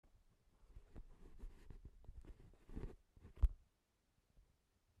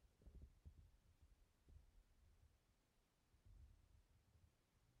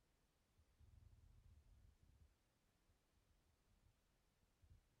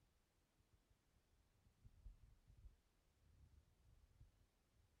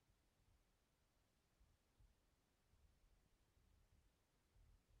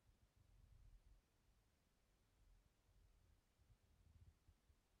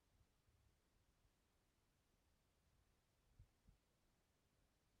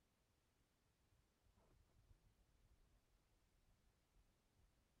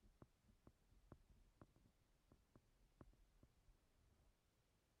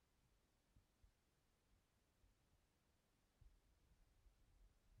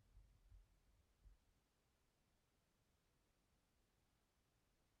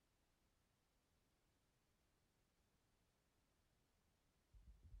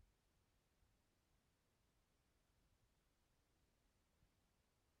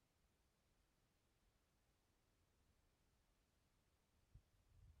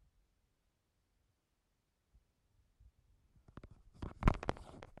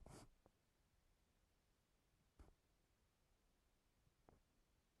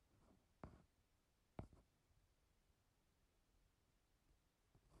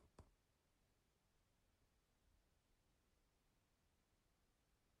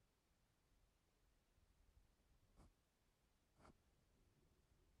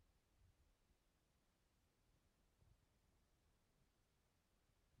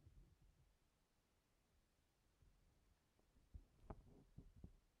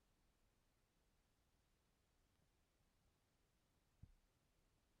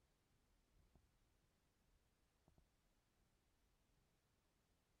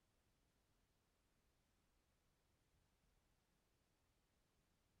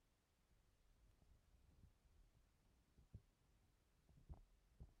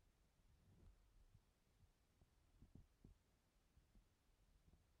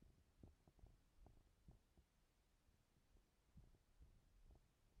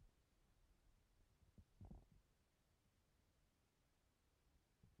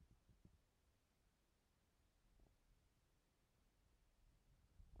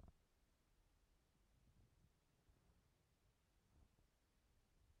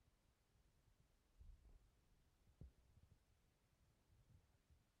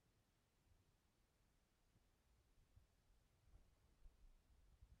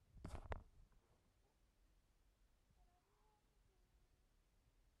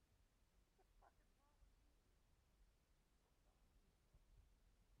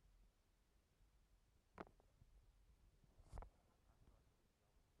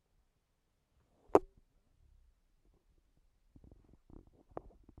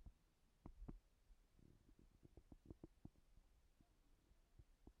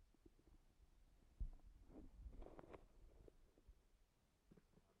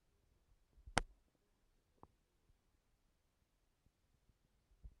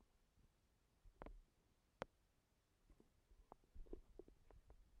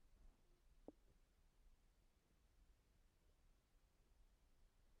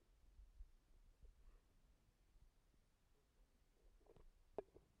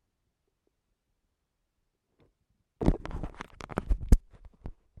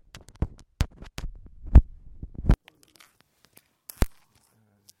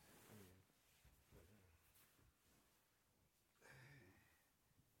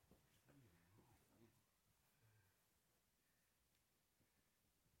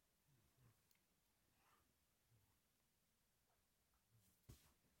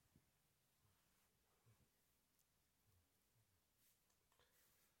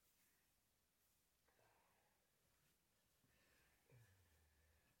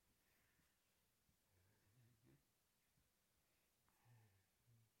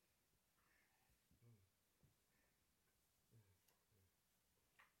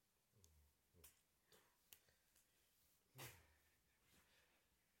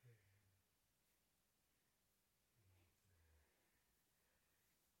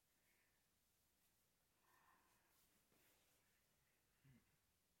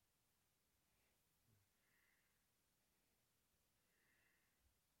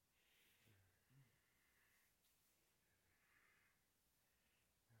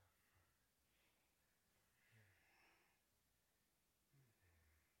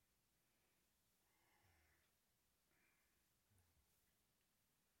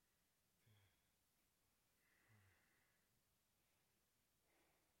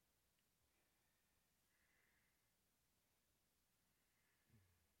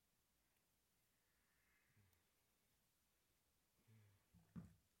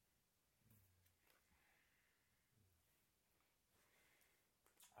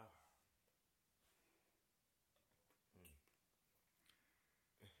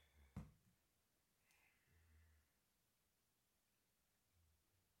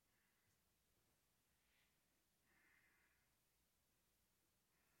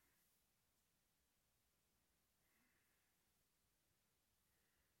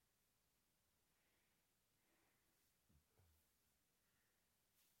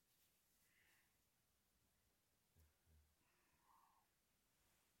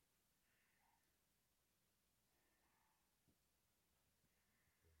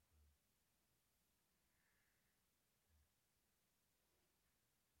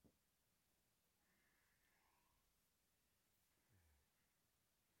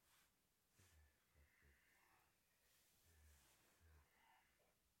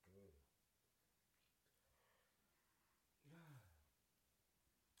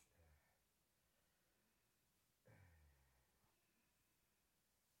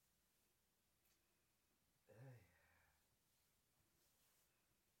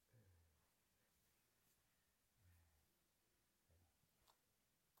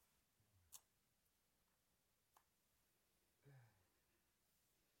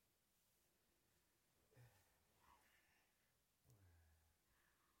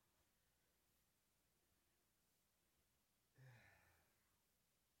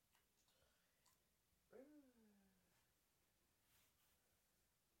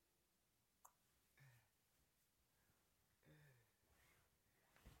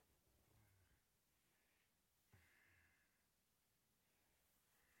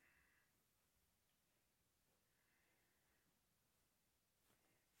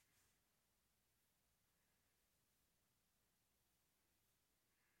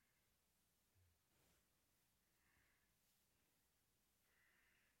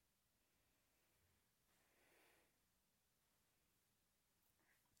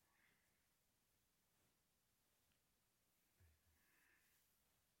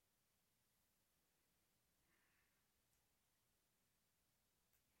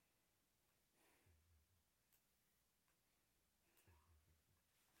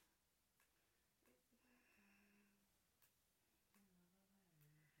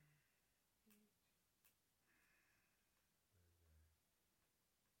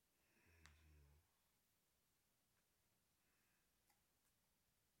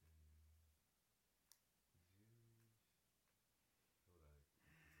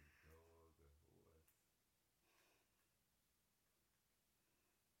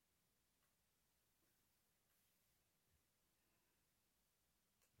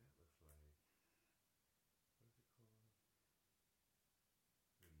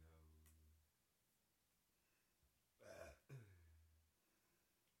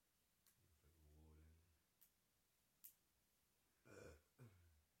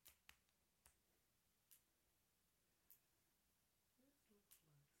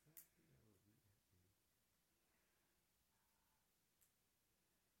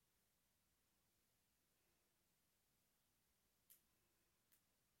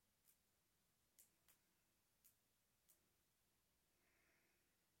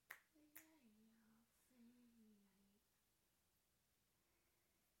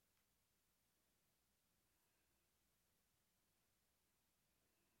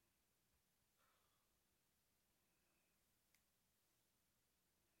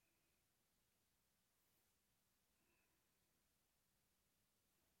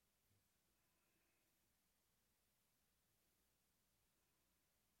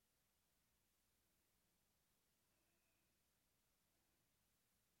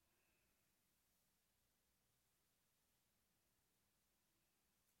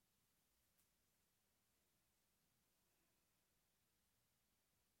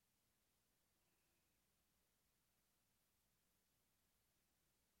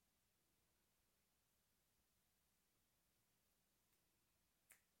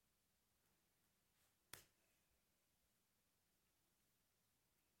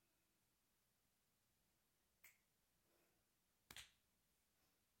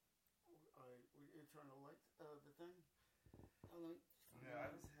turn the light, the thing? No,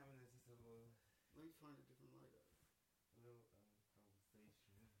 I was having just a little. Let me find a different light. A little conversation.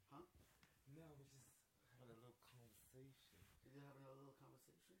 Huh? No, we're just having a little conversation. You're having a little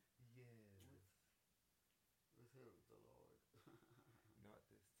conversation? Yes. With who? The Lord. Not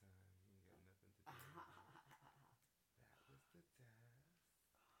this time. You ain't got nothing to do. That was the task.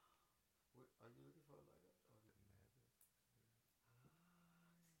 What, are you looking for a lighter? Or the matter? Who are you having a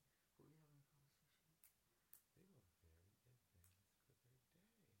conversation? They were very advanced for their day.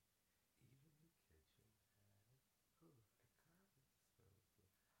 Even the kitchen had who? A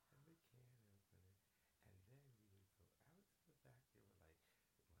garbage disposal and the can opener. And then we would go out to the back. They were like 1, 2, 3, 4,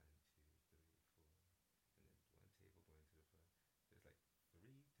 and then one table going to the front. There's like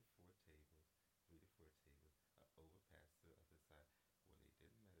 3 to 4 tables, 3 to 4 tables, overpass to the other side where they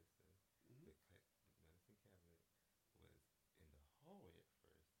did medicine. Mm-hmm. The medicine cabinet was in the hallway at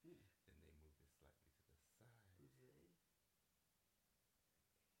first. Then they moved it slightly to the side. Who's they?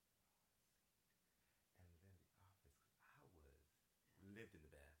 And then the office, lived in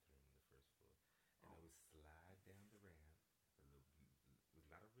the bathroom on the first floor. And I would slide down the ramp. It was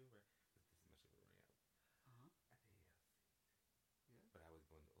not a real ramp, it was this much of a ramp. At the air seat. Yeah. But I was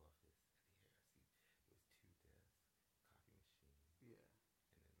going to the office at the air seat. It was 2 desks, copy machine. Yeah.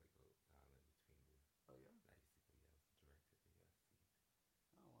 And then like a island between the. Oh yeah. I used to go.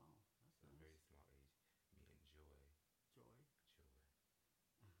 Yeah, I was the director at the air seat. Oh wow, that's so nice. A very small age. Me and Joy. Joy. Joy.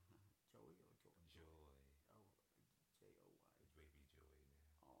 Joey or Joy? Joy. Oh, Joy. Baby Joy now.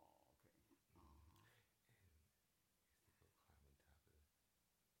 Oh, okay. And we used to go climb on top of my favorite.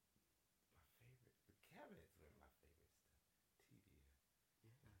 The cabinets were my favorite stuff. TV. Yeah.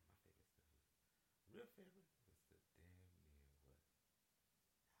 My favorite stuff was. Real favorite was the damn near what? The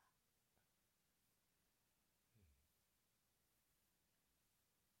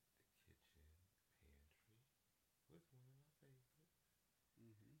kitchen pantry was one of my favorites. Mm-hmm. There was like a little side door.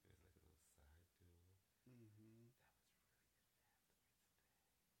 Mm-hmm. That was really advanced for its day.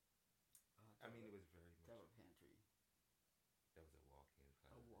 I mean, it was very much. Tower pantry. That was a walk-in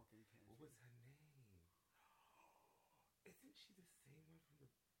closet. A walk-in pantry. What was her name? Isn't she the same one from the...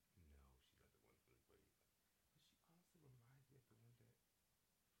 No, she's not the one from the Brady. But she also reminds me of the one that...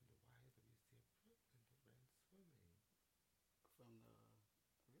 From the YWCA of Brooklyn that ran swimming. From the...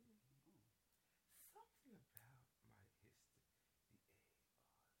 Really? Oh. Something about my history. The ARC.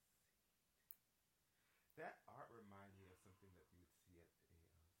 That art reminded me of something that you would see at the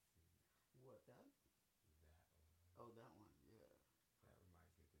ARC. What, that? That one. Oh, that one, yeah. That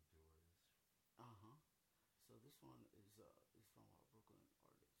reminds me of the Doors. Uh-huh. So this one is from a Brooklyn artist.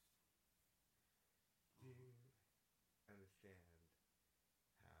 Do you understand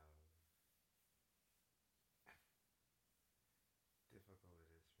how difficult it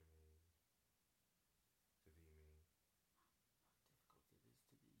is for me to be me? How difficult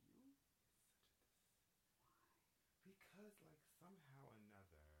it is to be you? It's such a Why? Because, like, somehow or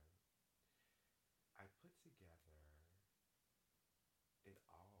another, I put together it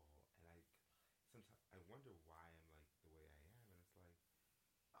all, and sometimes I wonder why I'm like the way I am, and it's like,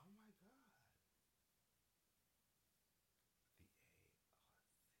 oh my God. The ARC.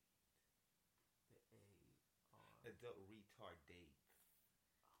 The AR. Adult retard dates.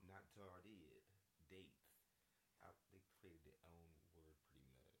 Not tarded. Dates. They created their own word pretty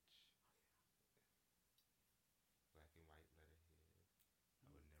much. Oh, yeah. Black and white letterhead.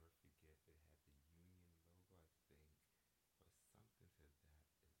 I would never forget it had the Union logo, I think, or something to that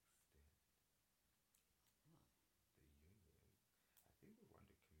extent. Really? The Union. I think we were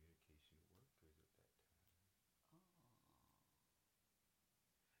under communication workers at that time. Oh.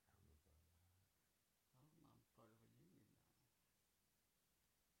 I remember a lot. I'm part of a union now.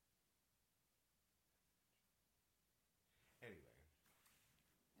 Anyway.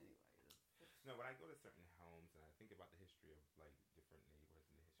 No, when I go to certain homes and I think about the history of like different neighborhoods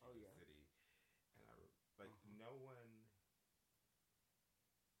in the history of the city, and no one.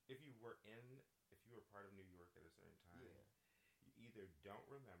 If you were part of New York at a certain time, you either don't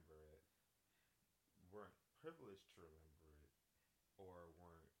remember it, weren't privileged to remember it, or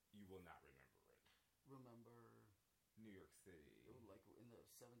you will not remember it. Remember New York City. It was like in the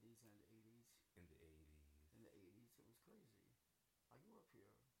 70s and 80s. In the 80s. In the 80s, it was crazy. I grew up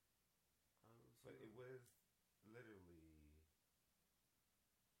here. But it was literally...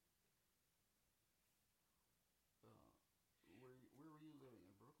 where were you living?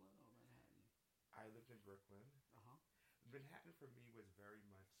 In Brooklyn or Manhattan? I lived in Brooklyn. Uh-huh. Manhattan for me was very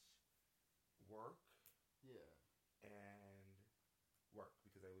much work. Yeah. And work,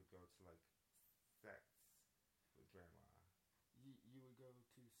 because I would go to like sets with grandma. You would go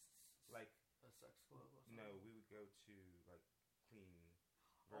to like a sex club or something? No, we would go to like clean,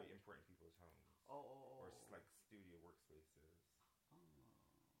 Oh, very important people's homes or oh. like studio workspaces.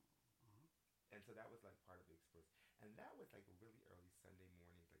 Uh-huh. And so that was like part of the experience. And that was like really early Sunday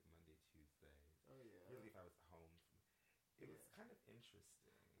mornings, like Monday, Tuesdays. Oh yeah. Really, if I was home, it was Yeah. kind of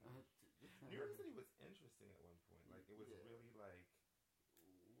interesting. Uh, New York City was interesting at one point. Like it was yeah. really like.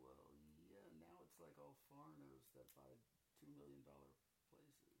 Well, yeah. Now it's like all foreigners that buy $2 million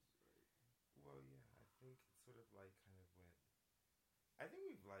places, right? Well, yeah, I think it's sort of like kind of went. I think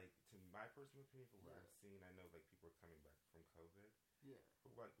we've like, to my personal opinion, from what Yeah. I've seen, I know like people are coming back from COVID. Yeah.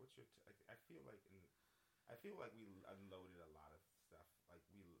 But like, what's your? I feel like I feel like we unloaded a lot of stuff. Like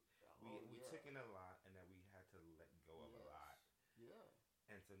we Yeah. took in a lot, and then we had to let go of a Yes. lot. Yeah.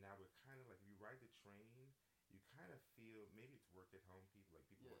 And so now we're kind of like, if you ride the train, you kind of feel, maybe it's work at home people, like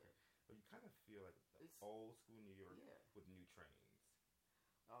people Yeah. working, but you kind of feel like the It's old school New York yeah. with new trains.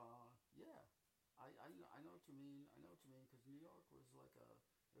 Yeah. I know what you mean. I know what you mean because New York was like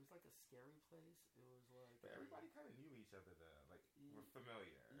a scary place. It was like But everybody kind of knew each other though, like we're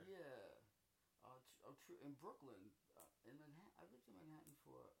familiar. Yeah. True. In Brooklyn, in Manhattan, I lived in Manhattan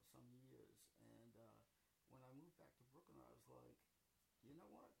for some years, and when I moved back to Brooklyn, I was like, you know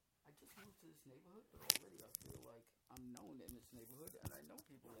what? I just moved to this neighborhood, but already I feel like I'm known in this neighborhood, and I know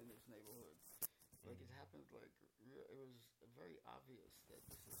people in this neighborhood. Like it happened, like it was very obvious that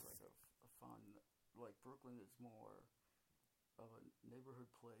this is like a fun, like Brooklyn is more of a neighborhood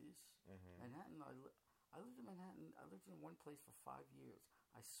place. Manhattan, I lived in Manhattan. I lived in one place for 5 years.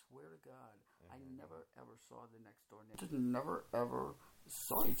 I swear to God, I never ever saw the next door neighbor. Just never ever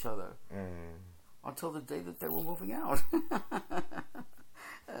saw each other until the day that they were moving out.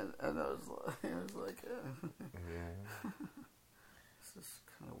 and I was like, Yeah. This is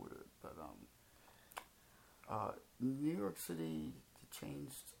kind of weird, but New York City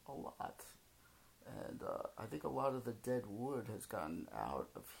changed a lot. And I think a lot of the dead wood has gotten out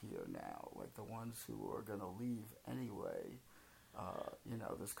of here now. Like the ones who are going to leave anyway,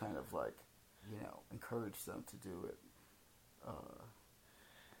 this kind of like, encourage them to do it.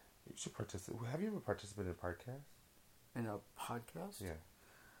 You should participate. Have you ever participated in a podcast? In a podcast? Yeah.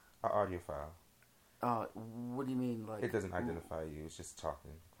 An audio file. What do you mean? Like it doesn't identify you. It's just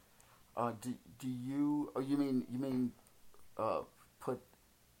talking. Do you? Oh, you mean put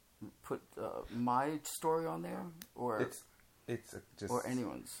my story on there, or it's just or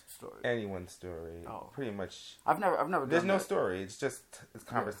anyone's story. Anyone's story. Oh. Pretty much. I've never. There's done no that. story. It's just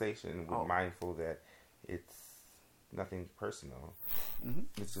conversation. Yeah. We're mindful that it's nothing personal.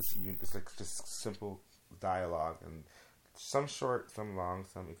 Mm-hmm. It's like just simple dialogue, and some short, some long,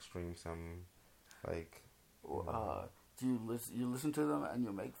 some extreme, some like. Do you listen to them and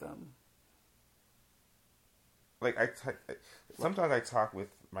you make them? Like sometimes I talk with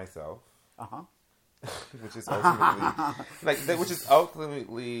myself. Which is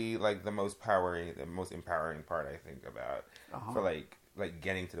ultimately like the most empowering part I think about for like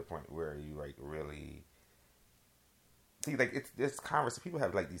getting to the point where you like really see like it's conversation. People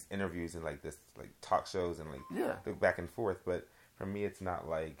have like these interviews and like this like talk shows and like the back and forth, but for me it's not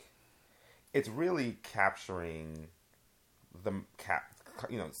like it's really capturing the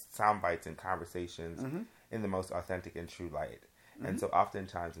sound bites and conversations in the most authentic and true light. And so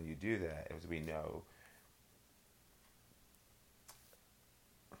oftentimes when you do that, as we know,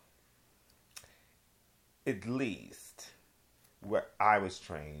 at least what I was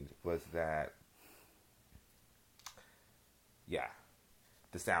trained was that,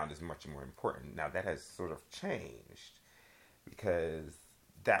 the sound is much more important. Now that has sort of changed because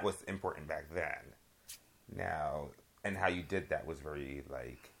that was important back then. Now, and how you did that was very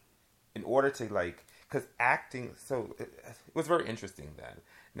like, in order to like, because acting, so it was very interesting then.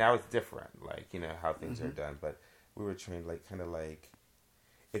 Now it's different, like, how things are done. But we were trained like, kind of like,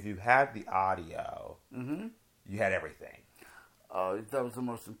 if you had the audio, you had everything. That was the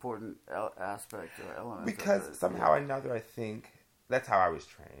most important aspect or element. Because somehow or another, I think, that's how I was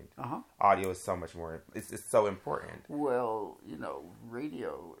trained. Audio is so much more, it's so important. Well,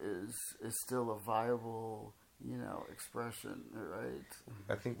 radio is still a viable expression, right?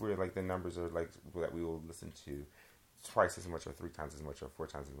 I think we're like the numbers are like that we will listen to twice as much or 3 times as much or 4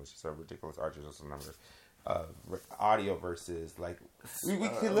 times as much. So ridiculous artificial number of audio versus like we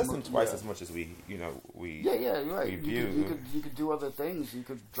can listen twice as much as we we you're right. We view. You could do other things. You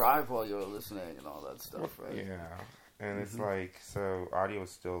could drive while you're listening and all that stuff, right? Yeah, and it's like so audio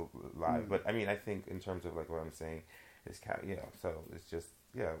is still live, but I mean I think in terms of like what I'm saying, it's kind of so it's just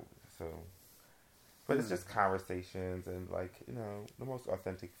so. But it's just conversations and like, the most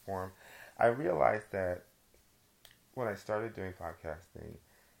authentic form. I realized that when I started doing podcasting,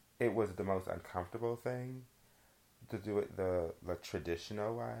 it was the most uncomfortable thing to do it the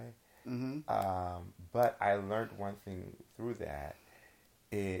traditional way. Mm-hmm. But I learned one thing through that.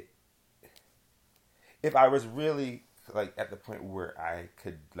 It if I was really like at the point where I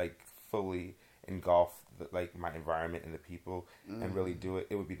could like fully engulf like my environment and the people and really do it,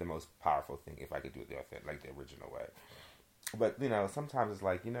 it would be the most powerful thing if I could do it the authentic, like the original way. But sometimes it's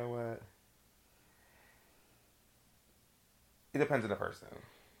like what? It depends on the person.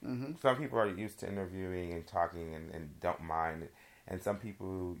 Mm-hmm. Some people are used to interviewing and talking and don't mind, and some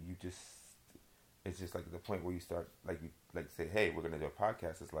people you just it's just like the point where you start like you like say, hey, we're gonna do a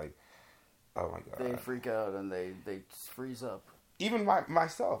podcast. It's like, oh my god, they freak out and they freeze up. Even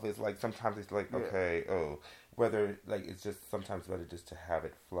myself is like sometimes it's like okay, whether like it's just sometimes better just to have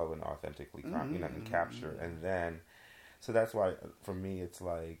it flow and authentically and capture, and then so that's why for me it's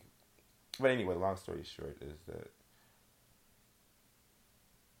like, but anyway, long story short is that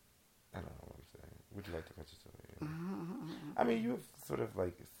I don't know what I'm saying. Would you like to mention something? I mean, you've sort of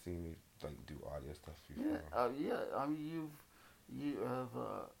like seen me like do audio stuff before. Yeah. I mean, you have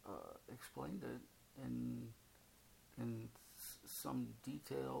explained it in some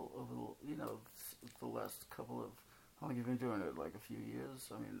detail over the last couple of. How long have you been doing it? Like a few years?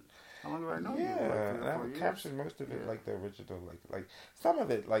 I mean, how long have I known you? Like 3 or 4 I've years? captured most of it, like the original, like some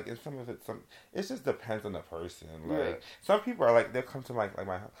of it, like and some of it, it just depends on the person. Like some people are like they'll come to like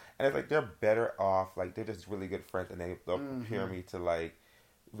my house, and it's like they're better off, like they're just really good friends, and they'll prepare me to like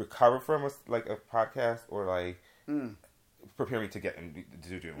recover from a podcast or like prepare me to get and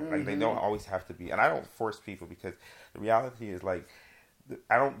do it. Like they don't always have to be, and I don't force people because the reality is like.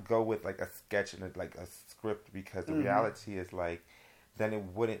 I don't go with like a sketch and like a script because the reality is like then it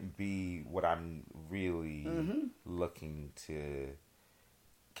wouldn't be what I'm really looking to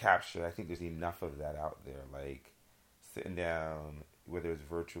capture. I think there's enough of that out there, like sitting down, whether it's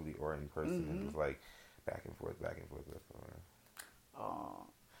virtually or in person, and just like back and forth.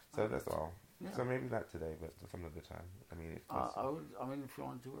 So that's all. Yeah. So maybe not today, but some other time. I mean, I mean, if you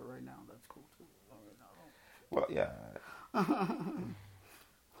want to do it right now, that's cool too. I mean, well, yeah.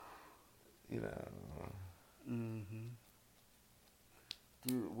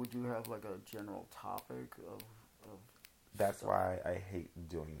 Would you have like a general topic of That's stuff? why I hate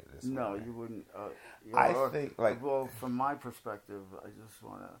doing it this way. No, you wouldn't. I think like well, from my perspective,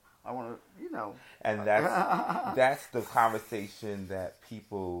 I want to, and that's the conversation that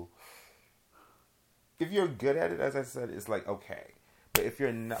people. If you're good at it, as I said, it's like okay, but if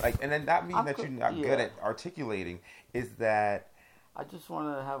you're not, like, and then that means that you're not good at articulating. Is that I just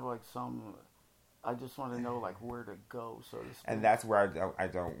want to have like I just want to know like where to go, so to speak. And that's where I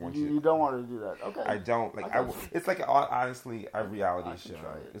don't want you. You don't want to do that, okay? I don't like. It's like honestly a reality show.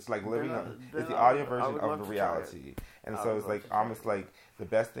 It's like living. It's the audio version of the reality, and so it's like almost like the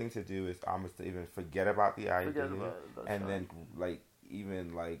best thing to do is almost to even forget about the idea, and then like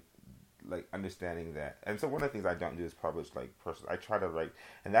even like understanding that. And so one of the things I don't do is publish like personal. I try to write,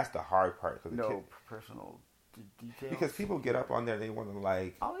 and that's the hard part. Personal details. Because people get up on there, they want to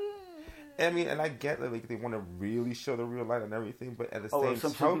like. Oh yeah. I mean, and I get that like they want to really show the real light and everything, but at the same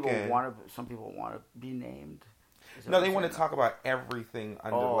some token, some people want to be named. No, they want to talk about everything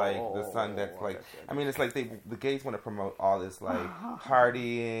under the sun. That's like, I mean, it's like the gays want to promote all this like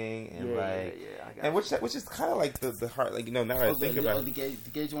partying and and which is kind of like the heart. Like now that I think about it, the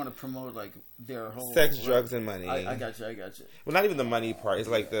gays want to promote like their whole sex, drugs, and money. I got you. Well, not even the money part. It's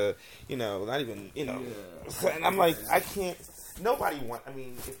like the not even And I'm like, I can't. Nobody want. I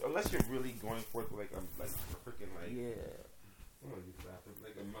mean, unless you're really going forth with like a freaking like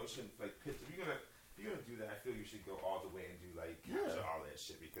like emotion like pitch. If you're gonna do that, I feel you should go all the way and do like capture all that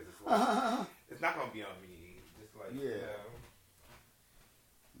shit because it's like it's not gonna be on me. Just like Ooh,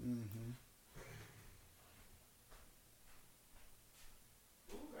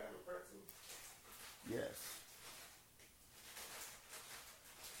 I have a pretzel. Yes.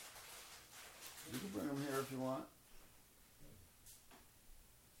 You can bring them here if you want.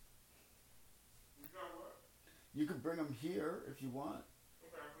 You can bring them here if you want.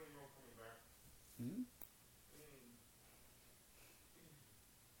 Okay, I really don't coming back. Hmm?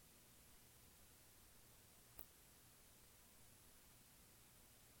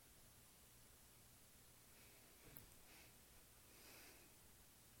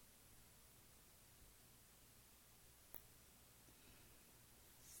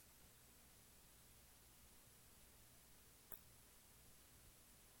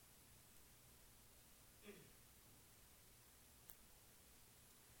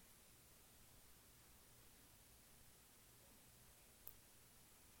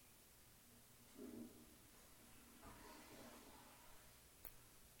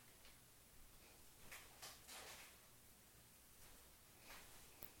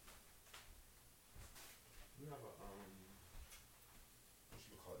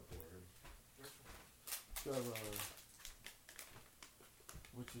 What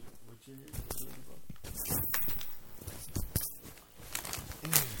you hear about?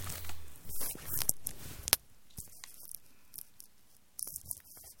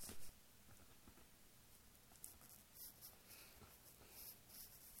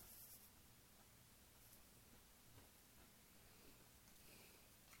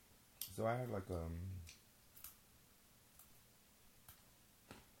 So I had like a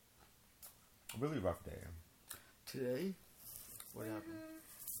really rough day. Today? What happened?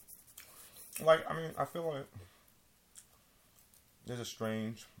 Like, I mean, I feel like there's a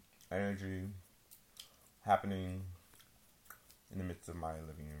strange energy happening in the midst of my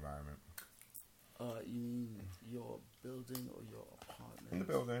living environment. You mean your building or your apartment? In the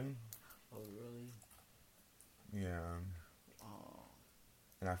building. Oh, really? Yeah. Oh.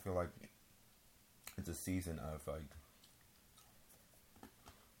 And I feel like it's a season of like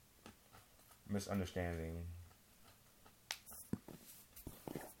misunderstanding.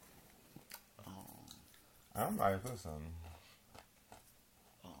 I'm like, listen.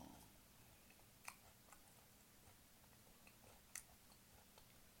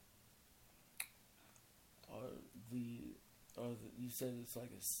 You said it's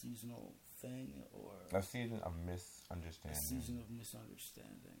like a seasonal thing, or A season of misunderstanding. a season of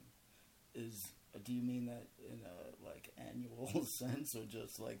misunderstanding. Do you mean that in a like annual sense, or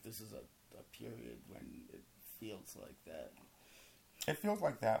just like this is a period when it feels like that? It feels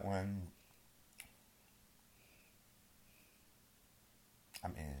like that when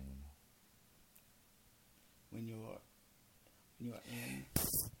I'm in. When you're in.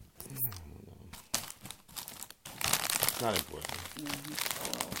 It's not important. Mm-hmm.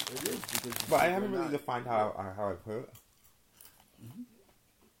 Well, it is because. But I haven't really defined how I put it. Mm-hmm.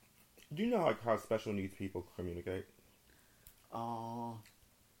 Do you know like how special needs people communicate?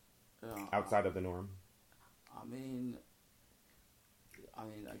 Outside of the norm. I mean, I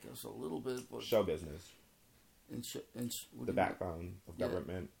guess a little bit. But show business. The backbone of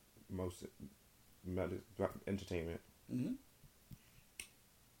government, most entertainment. Mm-hmm.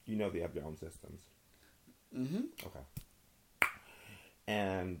 You know they have their own systems. Mm-hmm. Okay.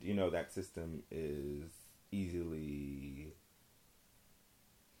 And you know that system is easily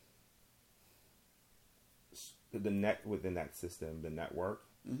the net within that system, the network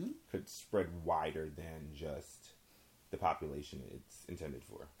mm-hmm. could spread wider than just the population it's intended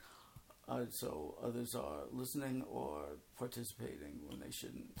for. So others are listening or participating when they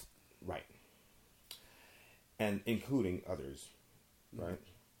shouldn't. Right. And including others, right?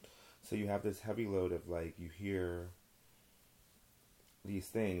 Mm-hmm. So you have this heavy load of like, you hear these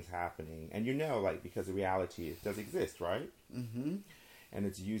things happening, and you know, like, because the reality it does exist, right? Mm-hmm. And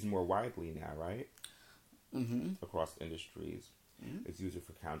it's used more widely now, right? Mm-hmm. Across industries. Mm-hmm. It's used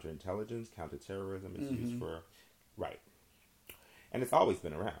for counterintelligence, counterterrorism. It's mm-hmm. used for, right. And it's always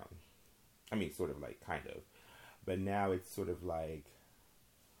been around. I mean, sort of like, kind of. But now it's sort of like,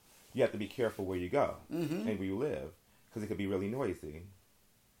 you have to be careful where you go mm-hmm. and where you live, because it could be really noisy.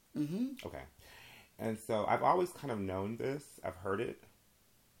 Mm-hmm. Okay. And so I've always kind of known this. I've heard it,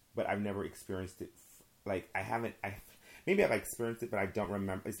 but I've never experienced it. Like, maybe I've experienced it, but I don't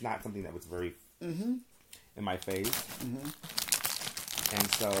remember. It's not something that was very mm-hmm. in my face. Mm-hmm. And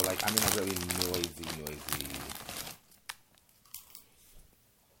so, like, I'm in a really noisy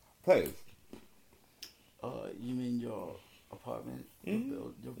place. You mean your apartment, mm-hmm.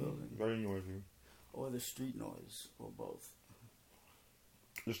 your building? Very noisy. Or the street noise, or both?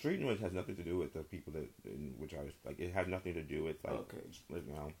 The street noise has nothing to do with the people in which I was, like, it has nothing to do with, like, okay. You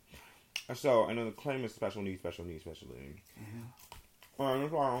know. So, I know the claim is special needs. Mm-hmm.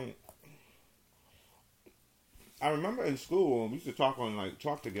 I remember in school, we used to talk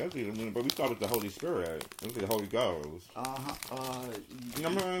together, but we thought it was the Holy Spirit. It was the Holy Ghost.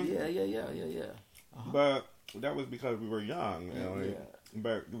 Remember? Yeah. Uh-huh. But that was because we were young, you know. Yeah.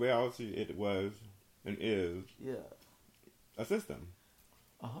 But the reality, it was and is a system.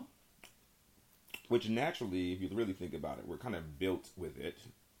 Uh-huh. Which naturally, if you really think about it, we're kind of built with it.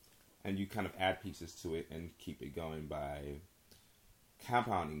 And you kind of add pieces to it and keep it going by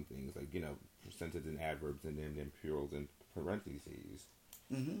compounding things, like, you know, percentages and adverbs and then plurals and parentheses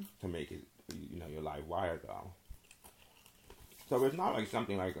mm-hmm. to make it, you know, your live wire go. So it's not like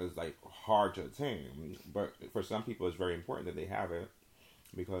something like it's like hard to attain, but for some people it's very important that they have it,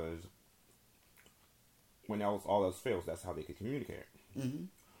 because when all else fails, that's how they can communicate. Mm-hmm.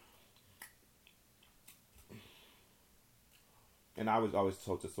 And I was always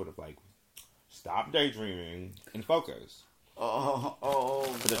told to sort of like stop daydreaming and focus. For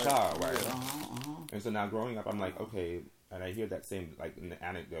the child, right? Uh-huh. And so now growing up, I'm like, okay, and I hear that same like in the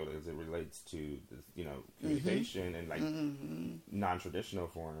anecdote as it relates to this, communication and like non-traditional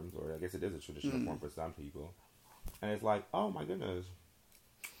forms, or I guess it is a traditional form for some people. And it's like, oh my goodness.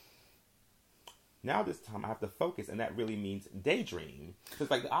 Now this time I have to focus, and that really means daydream. So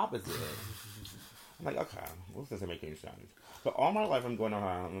it's like the opposite. I'm like, okay, well, this doesn't make any sense. But all my life I'm going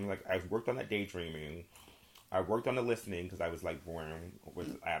on, I'm like, I've worked on that daydreaming. I worked on the listening because I was like born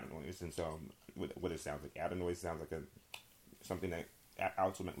with adenoids, and so what it sounds like. Adenoids sounds like something that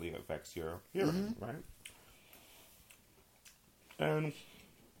ultimately affects your hearing, right? And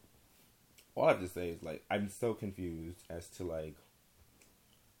all I have to say is like, I'm so confused as to like,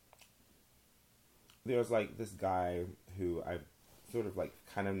 there's like this guy who I sort of like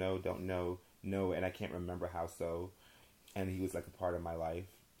kind of don't know, and I can't remember how so. And he was like a part of my life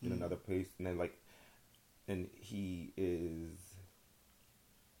in another place. And then like, and he is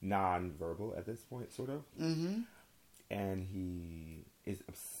non-verbal at this point, sort of. Mm-hmm. And he is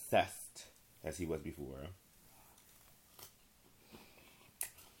obsessed as he was before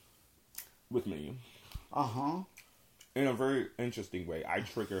with me. Uh-huh. In a very interesting way. I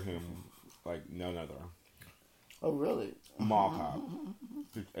trigger him like none other. Oh, really? Mall cop.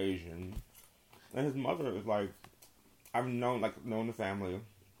 He's Asian. And his mother is like, I've known the family.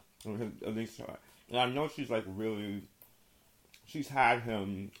 At least, and I know she's like really, she's had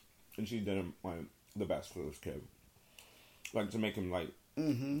him, and she's done him like the best for this kid. Like to make him like,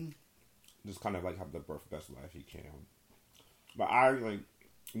 just kind of like have the best life he can. But I like,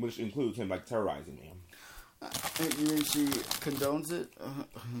 which includes him like terrorizing me. You mean she condones it?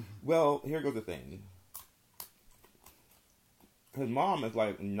 Well, here goes the thing. His mom is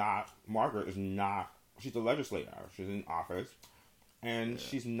like not, Margaret is not, she's a legislator. She's in office. And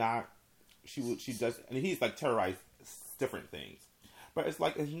she's not, she does, and he's like terrorized different things. But it's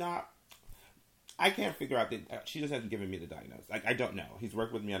like, it's not, I can't figure out, she just hasn't given me the diagnosis. Like, I don't know. He's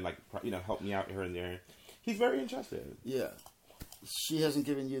worked with me on like, helped me out here and there. He's very interested. Yeah. She hasn't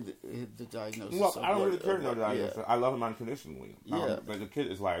given you the diagnosis. Well, I don't really care to know the diagnosis. Yeah. I love him unconditionally. Yeah. Like the kid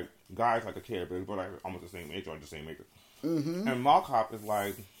is like, guy's like a kid, but we're like almost the same age or the same age. Mm-hmm. And Mall Cop is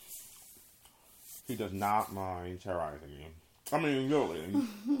like, he does not mind terrorizing you. I mean, really.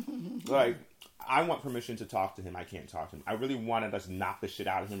 Like, I want permission to talk to him. I can't talk to him. I really want to just knock the shit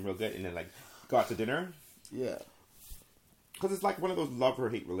out of him real good and then like go out to dinner. Yeah. Because it's like one of those love or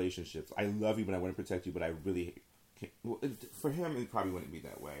hate relationships. I love you, but I want to protect you, but I really can't. Well, for him, it probably wouldn't be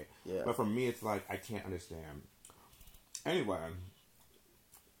that way. Yeah. But for me, it's like, I can't understand. Anyway.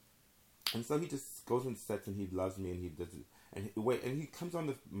 And so he just goes and sets and he loves me and he does it. And he comes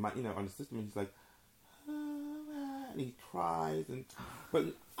on on the system and he's like, and he cries but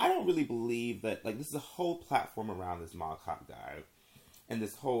I don't really believe that, like, this is a whole platform around this Mall Cop guy and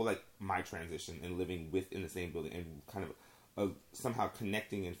this whole like my transition and living within the same building and kind of somehow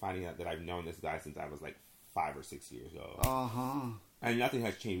connecting and finding out that I've known this guy since I was like 5 or 6 years old. And nothing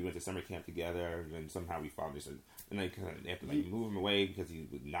has changed. We went to summer camp together and somehow we found this, and they have to like move him away because he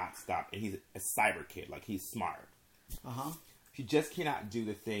would not stop. And he's a cyber kid, like he's smart. He just cannot do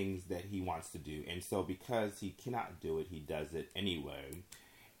the things that he wants to do. And so because he cannot do it, he does it anyway.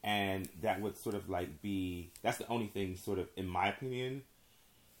 And that would sort of like that's the only thing sort of, in my opinion,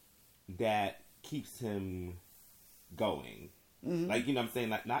 that keeps him going. Like, you know what I'm saying?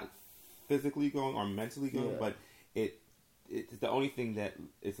 Like, not physically going or mentally going, but it's the only thing that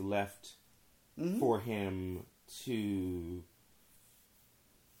is left for him to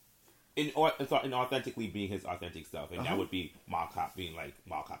in authentically being his authentic self, and that would be Mall Cop being like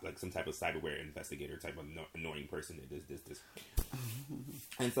Mall Cop, like some type of cyberware investigator type of annoying person that does this.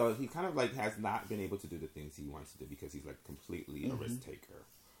 And so he kind of like has not been able to do the things he wants to do because he's like completely a risk taker.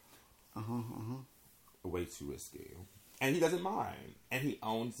 Way too risky. And he doesn't mind. And he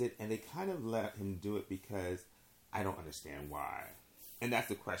owns it, and they kind of let him do it because I don't understand why. And that's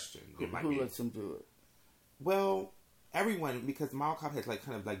the question. Who lets him do it? Well, everyone, because Mall Cop has like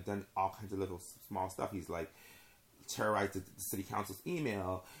kind of like done all kinds of little small stuff. He's like terrorized the city council's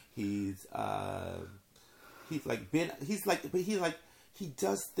email. He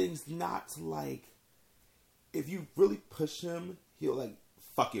does things not to like, if you really push him, he'll like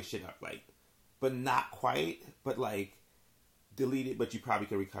fuck your shit up, like, but not quite, but like delete it, but you probably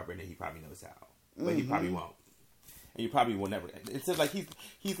can recover it, and he probably knows how, but he probably won't. And you probably will never. Instead, like he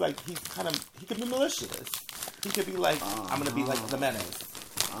could be malicious. He could be like, I'm gonna be like the menace.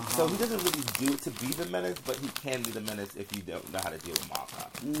 So he doesn't really do it to be the menace, but he can be the menace if you don't know how to deal with Mall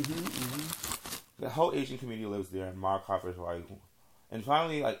Cop. The whole Asian community lives there, and Mall Cop is like, and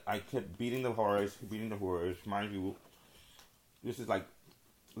finally, like, I kept beating the horse. Mind you, this is like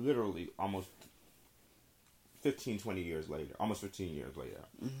literally almost 15, 20 years later, almost 15 years later,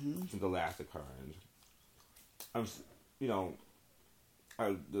 since the last occurrence. You know,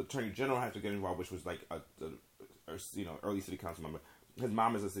 the Attorney General had to get involved, which was like early city council member. His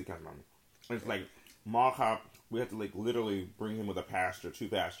mom is a city council member. And it's like Mall Cop. We had to like literally bring him with a pastor, 2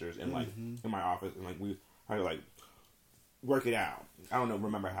 pastors, and like in my office, and like we had to like work it out. I don't know,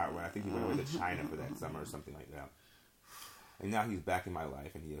 remember how it went. I think he went away to China for that summer or something like that. And now he's back in my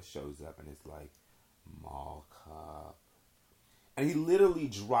life, and he just shows up, and it's like Mall Cop, and he literally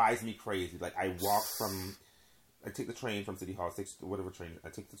drives me crazy. Like I take the train from City Hall, whatever train. I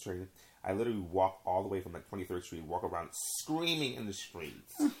take the train. I literally walk all the way from like 23rd Street, walk around screaming in the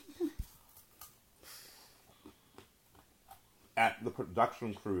streets at the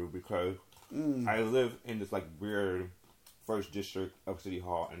production crew because I live in this like weird first district of City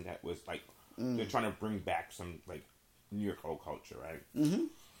Hall, and that was like they're trying to bring back some like New York old culture, right? Mm-hmm.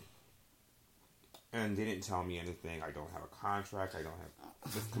 And they didn't tell me anything. I don't have a contract. I don't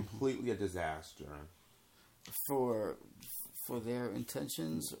have. It's completely a disaster. For their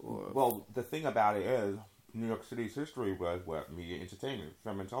intentions, or well, the thing about it is, New York City's history was what media entertainment,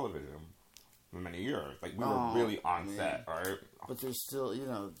 film and television, for many years. Like we were really on set, right? But there's still,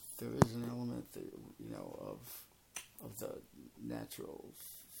 there is an element, of the natural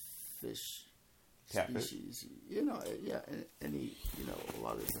fish species. Any, a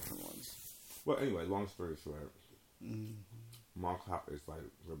lot of different ones. Well, anyway, long story short, Mall Cop is like,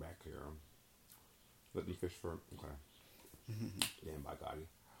 we're back here. Let me fish for, okay. Yeah, by God.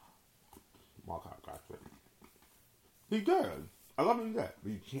 Mall Cop got it. He's good. I love him that.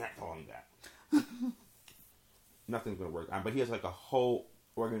 But you can't tell him that. Nothing's going to work. But he has like a whole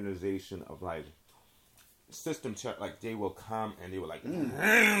organization of like, system check. Like they will come and they will like,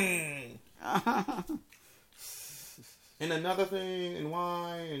 and another thing, and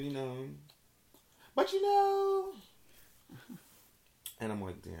why, and but and I'm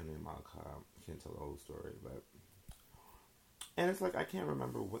like, damn it, Mall Cop. Can't tell the whole story, but and it's like I can't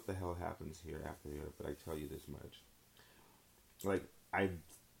remember what the hell happens here after here, but I tell you this much: like I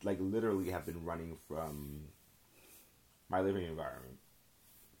literally have been running from my living environment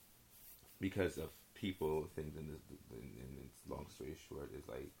because of people, things, and it's long story short is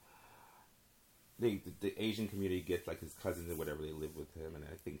like the Asian community gets like his cousins and whatever, they live with him, and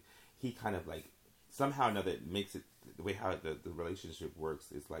I think he kind of like somehow or another makes it the way how the relationship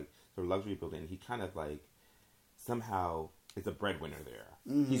works is like the luxury building. He kind of like somehow is a breadwinner there.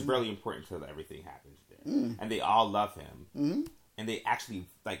 Mm-hmm. He's really important until everything happens there, and they all love him. And they actually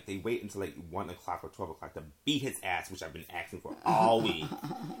like they wait until like 1 o'clock or 12 o'clock to beat his ass, which I've been asking for all week.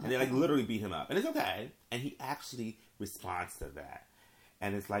 And they like literally beat him up, and it's okay. And he actually responds to that,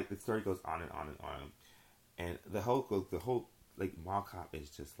 and it's like the story goes on and on and on. And the whole like Mall Cop is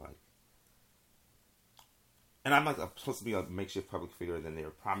just like. And I'm like supposed to be a makeshift public figure, and they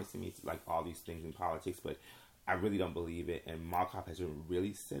were promising me like all these things in politics, but I really don't believe it. And Mall Cop hasn't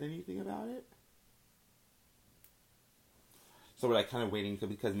really said anything about it. So we're like kind of waiting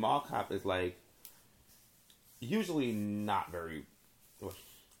because Mall Cop is like usually not very.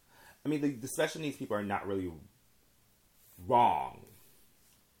 I mean, the special needs people are not really wrong.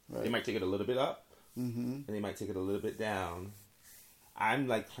 Right. They might take it a little bit up, and they might take it a little bit down. I'm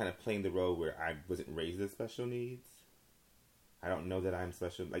like kind of playing the role where I wasn't raised as special needs. I don't know that I'm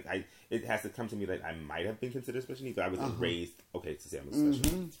special. Like it has to come to me that I might have been considered special needs, but I wasn't raised. Okay, to say I'm a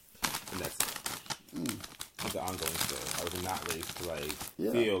special needs, and that's the ongoing story. I was not raised to like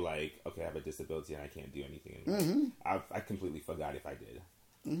feel like okay, I have a disability and I can't do anything. I completely forgot if I did.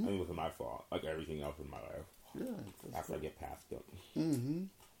 I mean, it was my fault. Like everything else in my life. Yeah, after I get past it.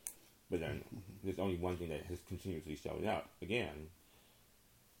 But then there's only one thing that has continuously showing up again.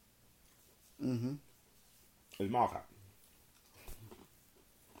 It's Mall Cop.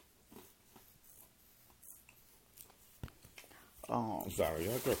 I'm sorry,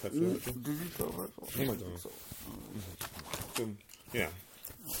 I got that. Did you feel it? Oh my God. So, yeah.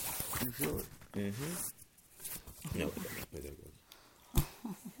 You feel it? No, it doesn't.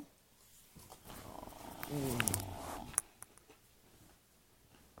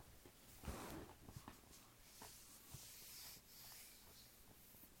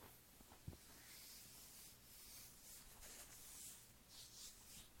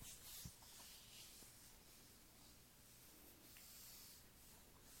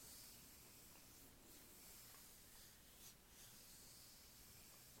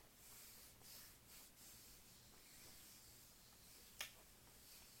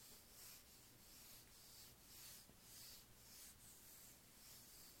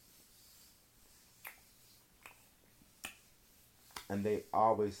 And they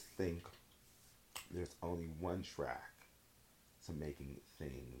always think there's only one track to making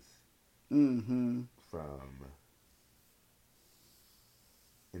things Mm-hmm. from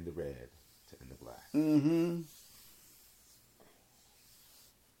in the red to in the black. Mm-hmm.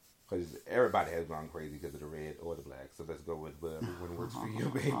 Because everybody has gone crazy because of the red or the black. So let's go with whatever one works for you,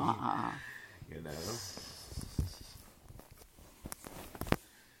 baby. You know?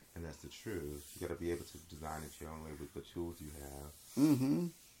 And that's the truth. You got to be able to design it your own way with the tools you have. Mm-hmm.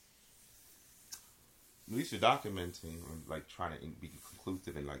 At least you're documenting or like trying to be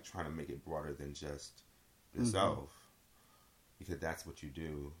conclusive and like trying to make it broader than just yourself. Because that's what you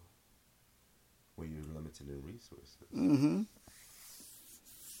do when you're limited in resources. Mm-hmm.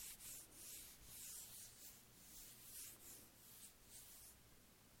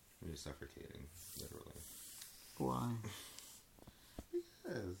 You're suffocating, literally. Why?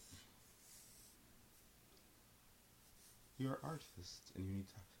 Because you're an artist and you need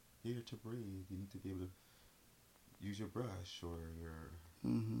to here to breathe. You need to be able to use your brush or your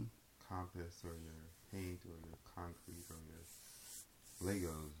compass or your paint or your concrete or your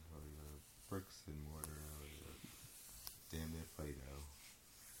Legos or your bricks and mortar or your damn near Play-Doh.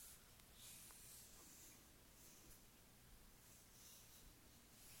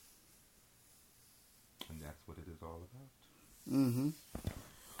 And that's what it is all about. Mm-hmm.